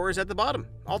perfect scores at the bottom,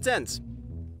 all 10s.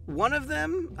 One of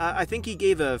them, I think he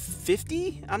gave a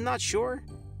 50, I'm not sure.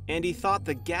 And he thought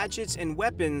the gadgets and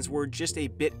weapons were just a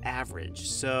bit average,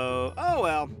 so, oh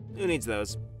well, who needs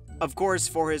those? Of course,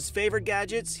 for his favorite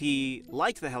gadgets, he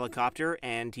liked the helicopter,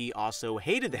 and he also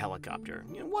hated the helicopter.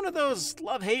 You know, one of those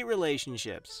love-hate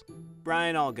relationships.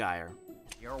 Brian Allgeier.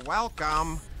 You're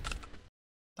welcome.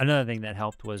 Another thing that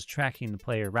helped was tracking the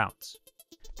player routes.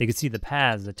 They could see the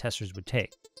paths the testers would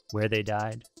take, where they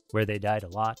died a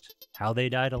lot, how they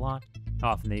died a lot,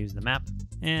 how often they used the map,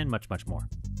 and much, much more.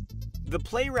 The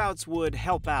play routes would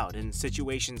help out in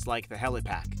situations like the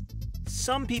helipack.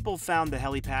 Some people found the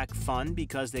helipack fun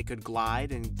because they could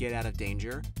glide and get out of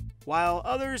danger, while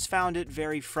others found it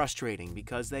very frustrating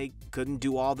because they couldn't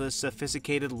do all the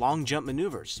sophisticated long jump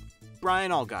maneuvers.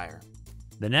 Brian Allgeier.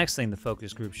 The next thing the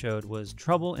focus group showed was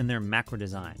trouble in their macro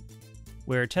design,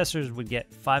 where testers would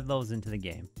get 5 levels into the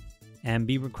game and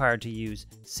be required to use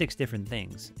 6 different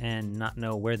things and not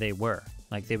know where they were.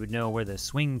 Like, they would know where the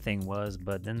swing thing was,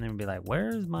 but then they would be like,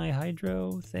 where's my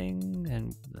hydro thing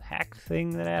and the hack thing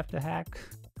that I have to hack?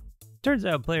 Turns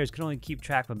out players could only keep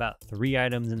track of about 3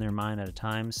 items in their mind at a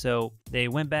time, so they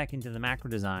went back into the macro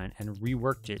design and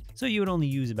reworked it so you would only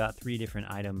use about 3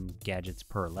 different item gadgets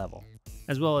per level,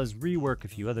 as well as rework a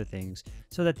few other things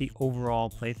so that the overall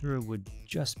playthrough would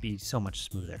just be so much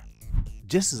smoother.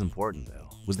 Just as important, though,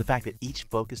 was the fact that each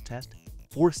focus test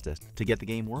forced us to get the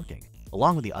game working,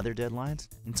 along with the other deadlines,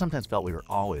 and sometimes felt we were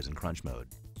always in crunch mode.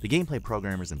 The gameplay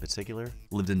programmers in particular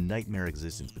lived a nightmare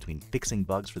existence between fixing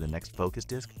bugs for the next focus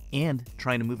disc and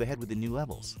trying to move ahead with the new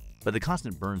levels. But the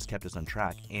constant burns kept us on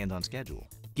track and on schedule.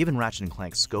 Given Ratchet &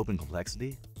 Clank's scope and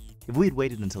complexity, if we had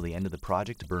waited until the end of the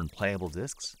project to burn playable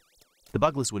discs, the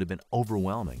bug list would have been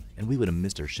overwhelming and we would have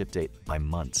missed our ship date by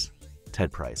months.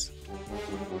 Ted Price.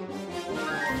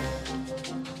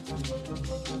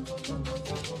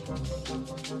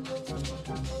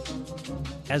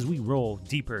 as we roll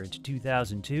deeper into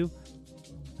 2002,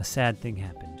 a sad thing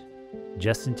happened.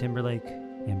 Justin Timberlake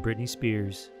and Britney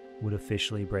Spears would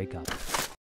officially break up.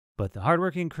 But the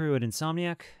hardworking crew at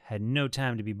Insomniac had no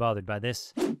time to be bothered by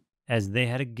this, as they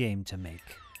had a game to make.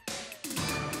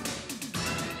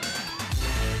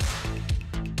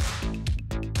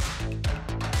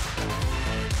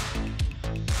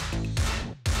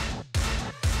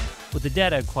 With the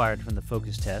data acquired from the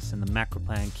focus tests and the macro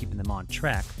plan keeping them on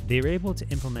track, they were able to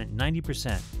implement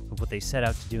 90% of what they set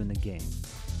out to do in the game.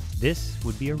 This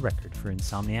would be a record for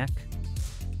Insomniac.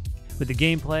 With the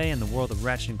gameplay and the world of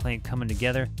Ratchet & Clank coming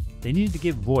together, they needed to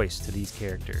give voice to these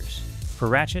characters. For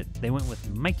Ratchet, they went with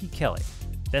Mikey Kelly,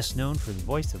 best known for the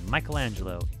voice of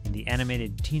Michelangelo in the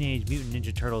animated Teenage Mutant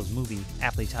Ninja Turtles movie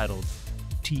aptly titled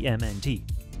TMNT.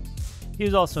 He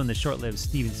was also in the short-lived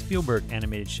Steven Spielberg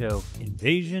animated show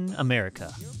Invasion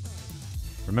America.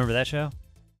 Remember that show?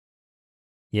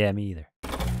 Yeah, me either.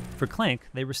 For Clank,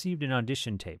 they received an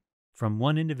audition tape from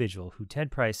one individual who Ted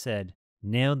Price said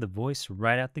nailed the voice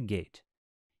right out the gate.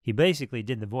 He basically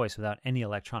did the voice without any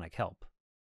electronic help.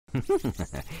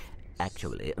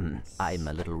 Actually, I'm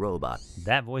a little robot.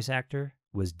 That voice actor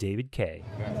was David Kaye.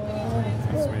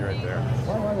 That's me right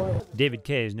there. David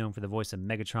Kaye is known for the voice of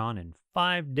Megatron in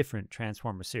 5 different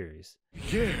Transformers series.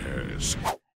 Yes.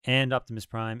 And Optimus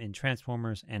Prime in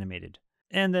Transformers Animated.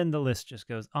 And then the list just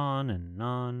goes on and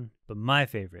on. But my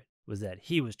favorite was that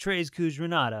he was Treize Kuz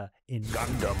Renata in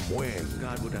Gundam Wing.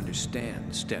 God would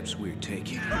understand the steps we're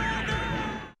taking.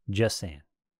 Just saying.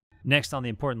 Next on the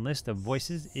important list of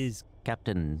voices is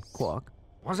Captain Quark.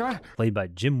 What's that? Played by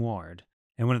Jim Ward.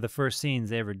 And one of the first scenes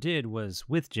they ever did was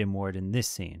with Jim Ward in this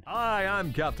scene. Hi,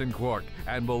 I'm Captain Quark,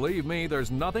 and believe me,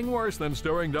 there's nothing worse than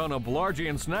staring down a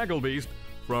Blargian snagglebeast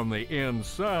from the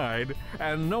inside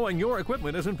and knowing your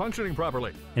equipment isn't functioning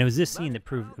properly. And it was this scene that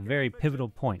proved a very pivotal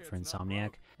point for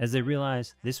Insomniac, as they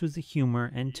realized this was the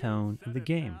humor and tone of the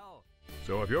game.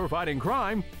 So if you're fighting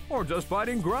crime, or just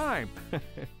fighting grime.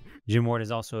 Jim Ward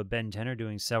is also a Ben Tenor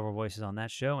doing several voices on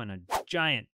that show and a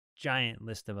giant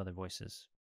list of other voices.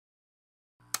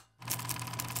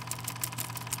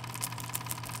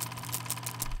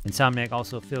 Insomniac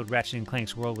also filled Ratchet &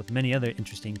 Clank's world with many other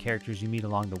interesting characters you meet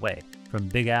along the way, from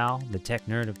Big Al, the tech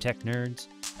nerd of tech nerds,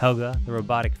 Helga, the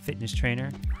robotic fitness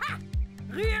trainer, Ha!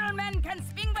 Real men can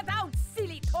swing without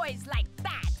silly toys like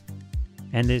that!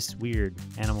 And this weird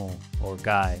animal or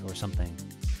guy or something.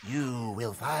 You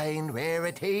will find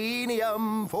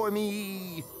raritanium for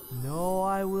me. No,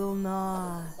 I will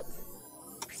not.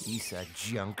 Piece of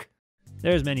junk.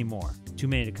 There's many more, too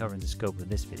many to cover in the scope of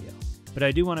this video. But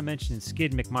I do want to mention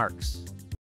Skid McMarks,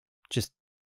 just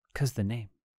 'cause the name.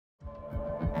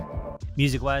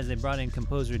 Music-wise, they brought in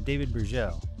composer David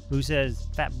Bourgeau, who says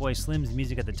Fatboy Slim's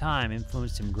music at the time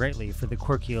influenced him greatly for the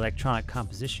quirky electronic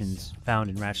compositions found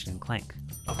in Ratchet & Clank.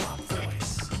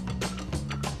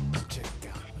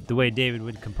 The way David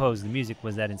would compose the music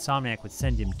was that Insomniac would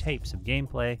send him tapes of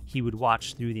gameplay, he would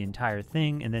watch through the entire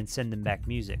thing, and then send them back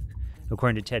music.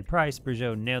 According to Ted Price,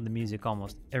 Bourgeau nailed the music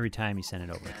almost every time he sent it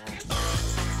over.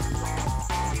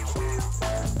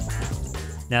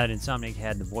 Now that Insomniac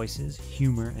had the voices,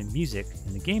 humor, and music,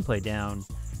 and the gameplay down,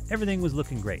 everything was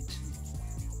looking great.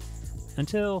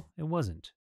 Until it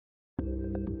wasn't.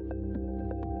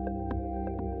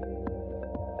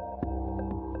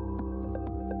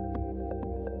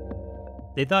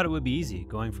 They thought it would be easy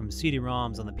going from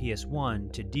CD-ROMs on the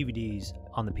PS1 to DVDs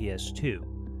on the PS2.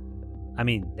 I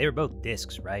mean, they were both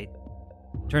discs, right?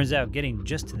 Turns out getting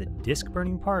just to the disc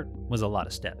burning part was a lot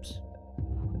of steps.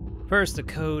 First, the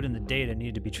code and the data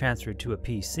needed to be transferred to a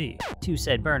PC. To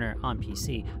said burner on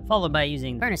PC, followed by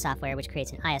using burner software, which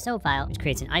creates an ISO file, which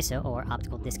creates an ISO or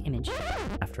optical disc image.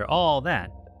 After all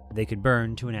that, they could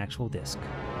burn to an actual disc.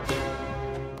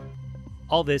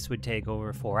 All this would take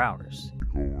over 4 hours.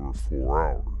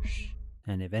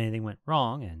 And if anything went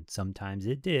wrong, and sometimes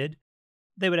it did,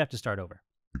 they would have to start over.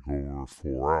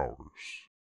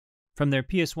 From their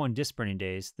PS1 disc burning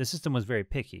days, the system was very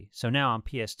picky, so now on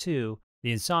PS2,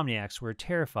 the Insomniacs were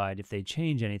terrified if they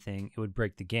changed anything, it would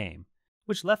break the game,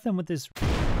 which left them with this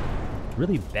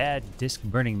really bad disc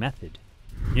burning method.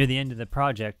 Near the end of the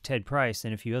project, Ted Price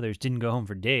and a few others didn't go home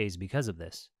for days because of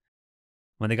this.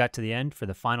 When they got to the end for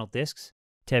the final discs,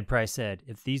 Ted Price said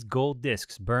if these gold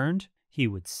discs burned, he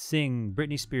would sing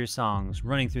Britney Spears songs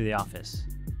running through the office.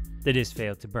 The disc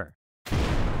failed to burn.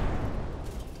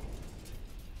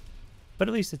 But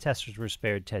at least the testers were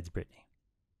spared Ted's Britney.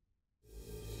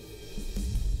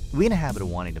 We had a habit of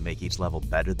wanting to make each level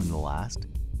better than the last,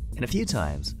 and a few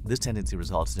times, this tendency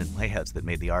resulted in layouts that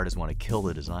made the artists want to kill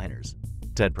the designers.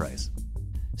 Ted Price.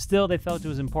 Still, they felt it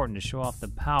was important to show off the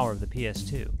power of the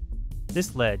PS2.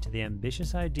 This led to the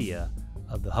ambitious idea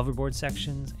of the hoverboard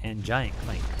sections and giant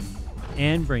clank,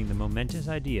 and bring the momentous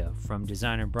idea from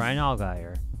designer Brian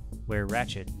Allgeier, where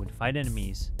Ratchet would fight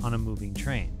enemies on a moving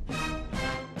train.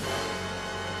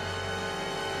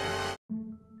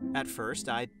 At first,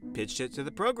 I pitched it to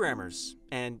the programmers,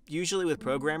 and usually with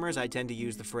programmers I tend to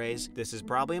use the phrase, "This is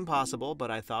probably impossible, but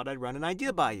I thought I'd run an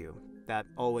idea by you." That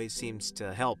always seems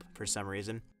to help for some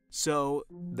reason. So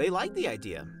they liked the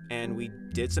idea, and we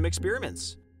did some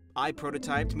experiments. I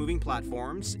prototyped moving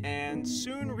platforms, and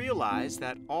soon realized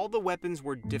that all the weapons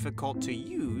were difficult to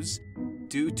use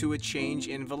due to a change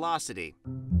in velocity.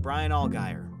 Brian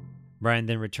Allgeier. Brian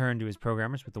then returned to his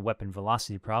programmers with the weapon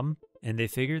velocity problem, and they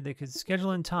figured they could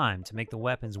schedule in time to make the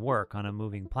weapons work on a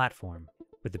moving platform.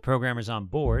 With the programmers on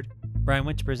board, Brian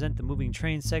went to present the moving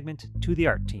train segment to the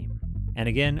art team. And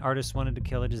again, artists wanted to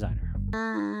kill a designer.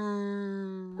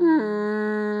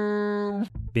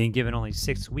 Being given only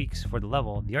 6 weeks for the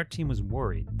level, the art team was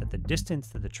worried that the distance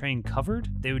that the train covered,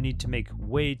 they would need to make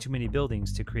way too many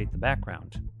buildings to create the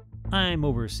background. I'm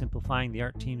oversimplifying the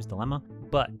art team's dilemma,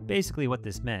 but basically what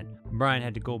this meant, Brian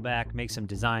had to go back, make some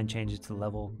design changes to the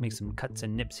level, make some cuts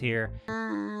and nips here,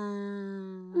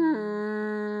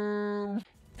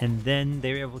 and then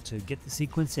they were able to get the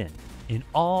sequence in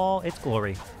all its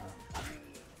glory.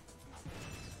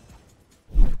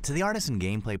 To the artists and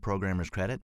gameplay programmers'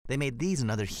 credit, they made these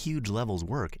and other huge levels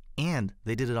work, and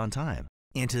they did it on time.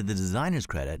 And to the designers'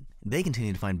 credit, they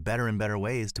continue to find better and better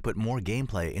ways to put more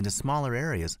gameplay into smaller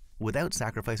areas without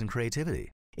sacrificing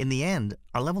creativity. In the end,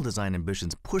 our level design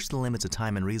ambitions pushed the limits of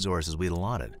time and resources we'd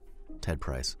allotted. Ted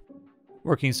Price.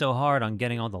 Working so hard on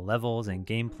getting all the levels and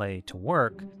gameplay to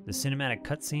work, the cinematic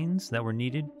cutscenes that were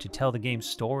needed to tell the game's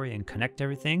story and connect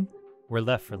everything were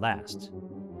left for last.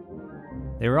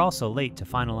 They were also late to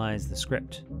finalize the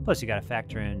script, plus you gotta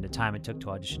factor in the time it took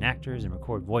to audition actors and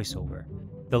record voiceover.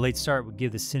 The late start would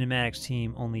give the cinematics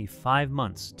team only 5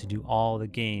 months to do all the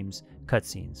game's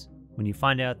cutscenes. When you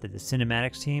find out that the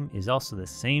cinematics team is also the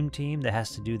same team that has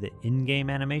to do the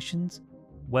in-game animations,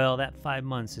 well, that 5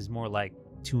 months is more like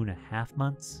 2.5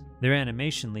 months. Their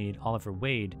animation lead, Oliver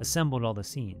Wade, assembled all the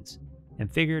scenes,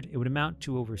 and figured it would amount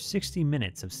to over 60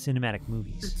 minutes of cinematic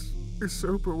movies. It's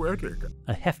so poetic.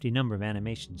 A hefty number of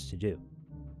animations to do,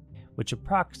 which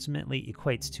approximately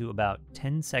equates to about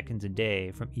 10 seconds a day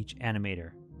from each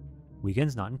animator,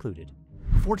 weekends not included.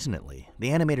 Fortunately, the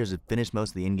animators had finished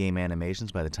most of the in-game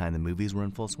animations by the time the movies were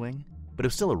in full swing, but it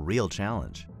was still a real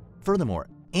challenge. Furthermore,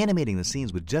 animating the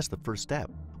scenes was just the first step.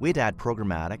 We had to add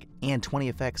programmatic and 20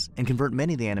 effects and convert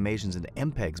many of the animations into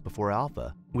MPEGs before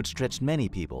alpha, which stretched many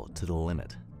people to the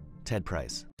limit. Ted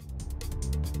Price.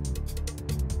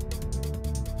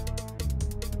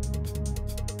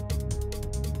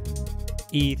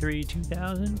 E3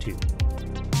 2002.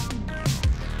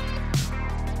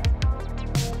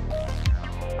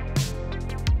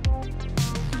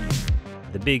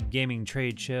 The big gaming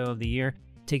trade show of the year,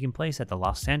 taking place at the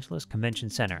Los Angeles Convention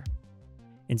Center.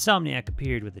 Insomniac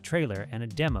appeared with a trailer and a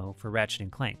demo for Ratchet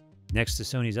 & Clank, next to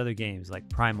Sony's other games like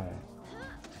Primal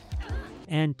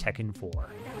and Tekken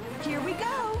 4. Here we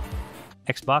go!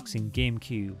 Xbox and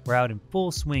GameCube were out in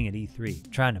full swing at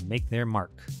E3, trying to make their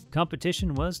mark.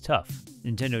 Competition was tough.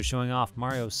 Nintendo showing off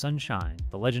Mario Sunshine,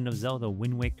 The Legend of Zelda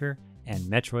Wind Waker, and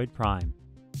Metroid Prime.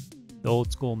 The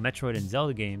old-school Metroid and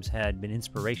Zelda games had been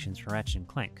inspirations for Ratchet &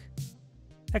 Clank.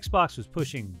 Xbox was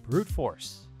pushing brute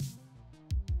force.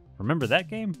 Remember that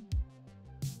game?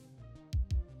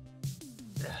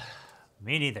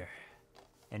 Me neither.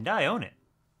 And I own it.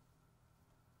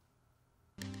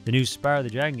 The new Spyro the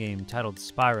Dragon game, titled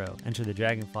Spyro Enter the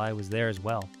Dragonfly, was there as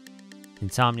well.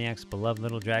 Insomniac's beloved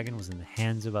little dragon was in the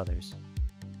hands of others.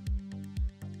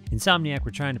 Insomniac were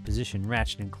trying to position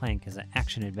Ratchet & Clank as an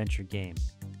action-adventure game,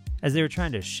 as they were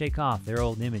trying to shake off their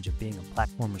old image of being a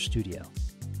platformer studio.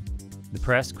 The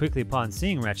press, quickly upon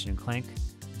seeing Ratchet & Clank,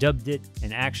 dubbed it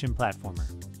an action platformer,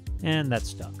 and that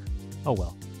stuck. Oh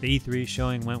well, the E3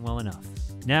 showing went well enough.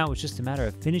 Now it was just a matter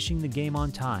of finishing the game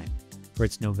on time for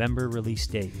its November release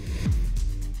date.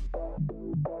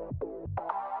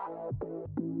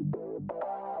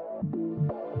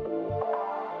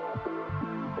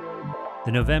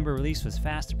 The November release was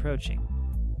fast approaching,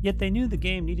 yet they knew the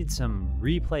game needed some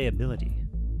replayability.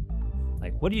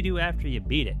 Like, what do you do after you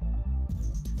beat it?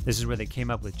 This is where they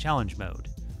came up with Challenge Mode,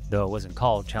 though it wasn't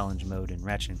called Challenge Mode in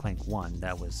Ratchet & Clank 1,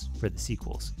 that was for the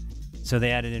sequels. So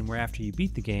they added in where after you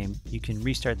beat the game, you can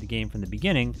restart the game from the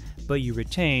beginning, but you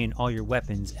retain all your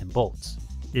weapons and bolts.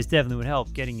 This definitely would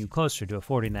help getting you closer to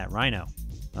affording that Rhino.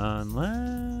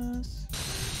 Unless...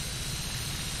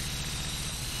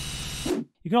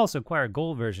 You You can also acquire a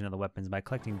gold version of the weapons by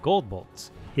collecting gold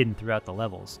bolts hidden throughout the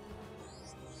levels.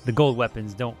 The gold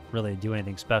weapons don't really do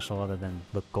anything special other than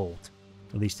look gold,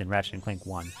 at least in Ratchet & Clank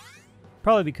 1.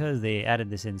 Probably because they added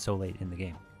this in so late in the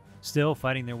game. Still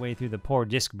fighting their way through the poor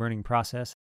disc burning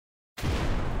process,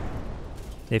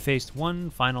 they faced one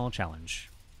final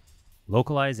challenge: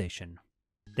 localization.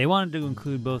 They wanted to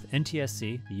include both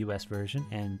NTSC, the US version,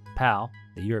 and PAL,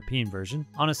 the European version,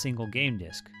 on a single game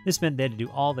disc. This meant they had to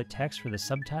do all the text for the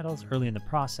subtitles early in the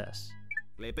process.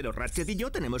 Pero Ratchet y yo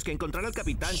tenemos que encontrar al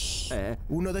capitán.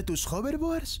 ¿Uno de tus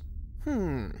hoverboards?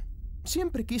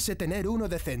 Siempre quise tener uno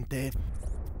decente.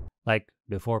 Like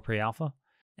before pre-alpha.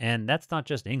 And that's not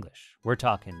just English. We're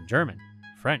talking German,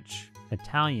 French,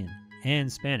 Italian,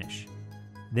 and Spanish.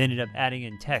 They ended up adding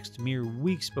in text mere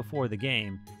weeks before the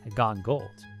game had gone gold.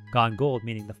 Gone gold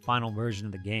meaning the final version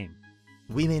of the game.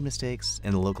 We made mistakes,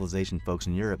 and the localization folks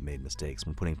in Europe made mistakes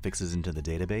when putting fixes into the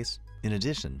database. In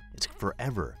addition, it took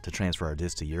forever to transfer our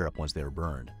disks to Europe once they were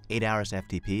burned. 8 hours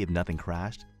FTP if nothing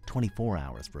crashed, 24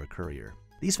 hours for a courier.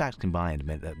 These facts combined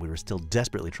meant that we were still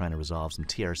desperately trying to resolve some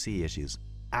TRC issues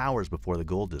hours before the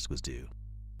gold disc was due.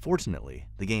 Fortunately,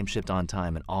 the game shipped on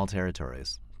time in all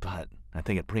territories, but I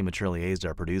think it prematurely aged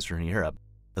our producer in Europe,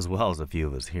 as well as a few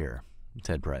of us here,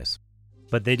 Ted Price.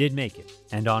 But they did make it,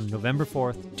 and on November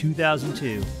 4th,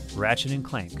 2002, Ratchet &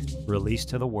 Clank released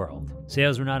to the world.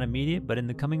 Sales were not immediate, but in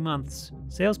the coming months,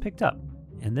 sales picked up,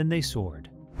 and then they soared.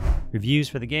 Reviews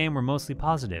for the game were mostly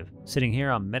positive, sitting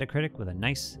here on Metacritic with a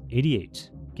nice 88.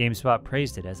 GameSpot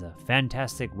praised it as a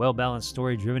fantastic, well-balanced,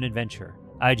 story-driven adventure.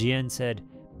 IGN said,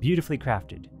 beautifully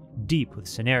crafted, deep with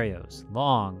scenarios,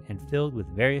 long and filled with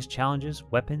various challenges,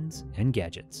 weapons, and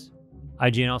gadgets.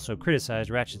 IGN also criticized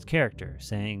Ratchet's character,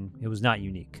 saying it was not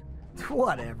unique.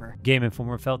 Whatever. Game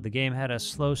Informer felt the game had a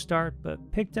slow start,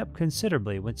 but picked up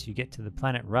considerably once you get to the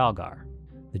planet Allgeier.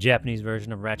 The Japanese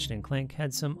version of Ratchet & Clank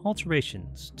had some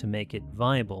alterations to make it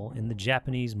viable in the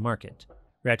Japanese market.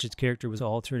 Ratchet's character was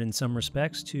altered in some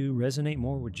respects to resonate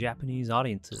more with Japanese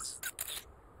audiences.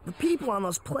 The people on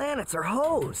those planets are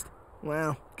hosed.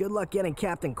 Well, good luck getting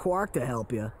Captain Quark to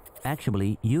help you.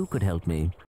 Actually, you could help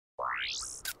me.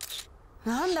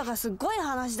 なんだかすっごい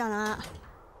話だな。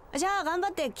じゃあ頑張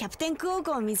ってキャプテンクオー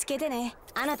クを見つけてね。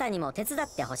あなたにも手伝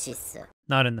ってほしいっす。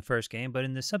Not in the first game, but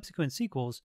in the subsequent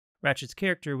sequels, Ratchet's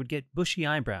character would get bushy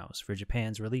eyebrows for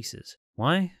Japan's releases.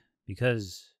 Why?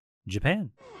 Because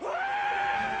Japan.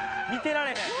 見てら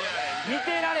れへん。見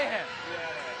てられへん。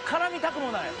絡みたく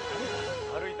もない。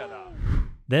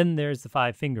 Then there's the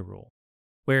 5-finger rule,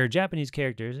 where Japanese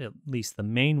characters, at least the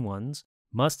main ones,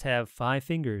 must have 5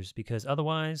 fingers because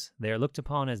otherwise they are looked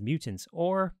upon as mutants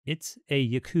or it's a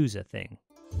Yakuza thing.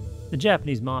 The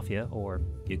Japanese mafia, or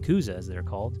Yakuza as they're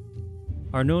called,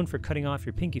 are known for cutting off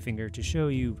your pinky finger to show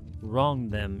you've wronged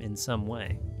them in some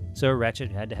way. So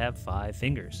Ratchet had to have 5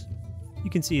 fingers. You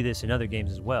can see this in other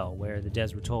games as well, where the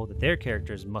devs were told that their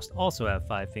characters must also have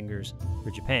 5 fingers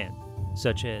for Japan,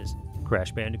 such as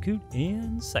Crash Bandicoot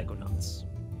and Psychonauts.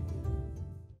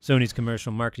 Sony's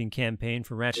commercial marketing campaign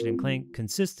for Ratchet & Clank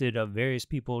consisted of various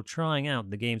people trying out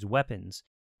the game's weapons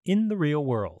in the real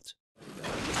world.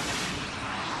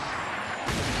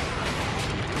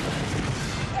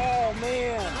 Oh,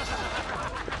 man!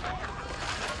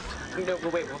 No,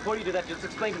 wait, before you do that, just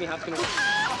explain to me how it's gonna work.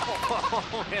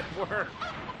 Oh, it worked!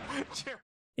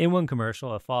 In one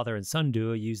commercial, a father and son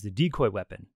duo used the decoy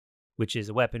weapon, which is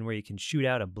a weapon where you can shoot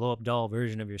out a blow-up doll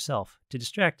version of yourself to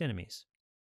distract enemies.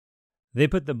 They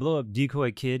put the blow-up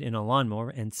decoy kid in a lawnmower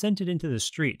and sent it into the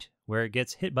street, where it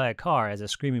gets hit by a car as a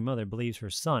screaming mother believes her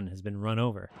son has been run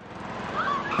over.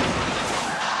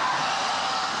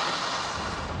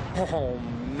 Oh,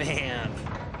 man.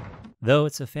 Though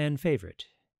it's a fan favorite,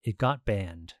 it got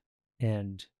banned.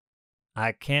 And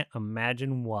I can't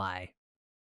imagine why.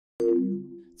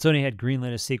 Sony had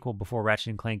greenlit a sequel before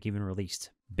Ratchet & Clank even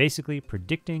released, basically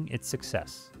predicting its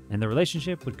success. And the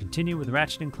relationship would continue with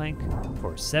Ratchet & Clank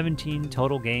for 17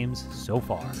 total games so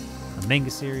far. A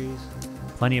manga series,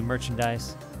 plenty of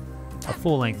merchandise, a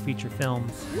full-length feature film.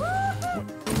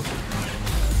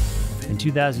 In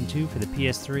 2002, for the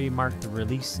PS3, marked the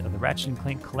release of the Ratchet &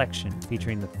 Clank collection,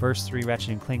 featuring the first 3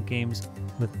 Ratchet & Clank games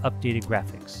with updated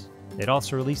graphics. They'd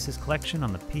also released this collection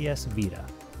on the PS Vita.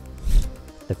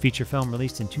 The feature film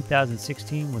released in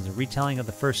 2016 was a retelling of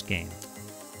the first game.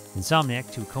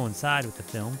 Insomniac, to coincide with the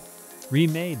film,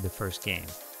 remade the first game,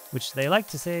 which they like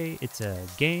to say it's a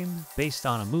game based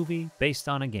on a movie based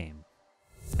on a game.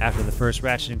 After the first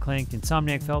Ratchet & Clank,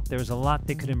 Insomniac felt there was a lot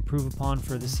they could improve upon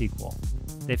for the sequel.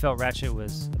 They felt Ratchet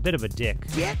was a bit of a dick.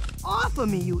 Get off of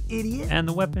me, you idiot! And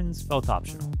the weapons felt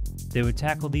optional. They would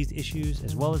tackle these issues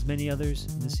as well as many others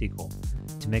in the sequel.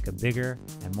 to make a bigger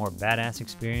and more badass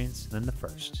experience than the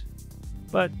first.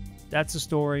 But that's a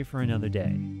story for another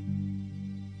day.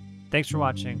 Thanks for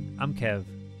watching. I'm Kev,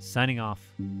 signing off.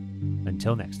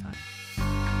 Until next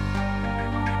time.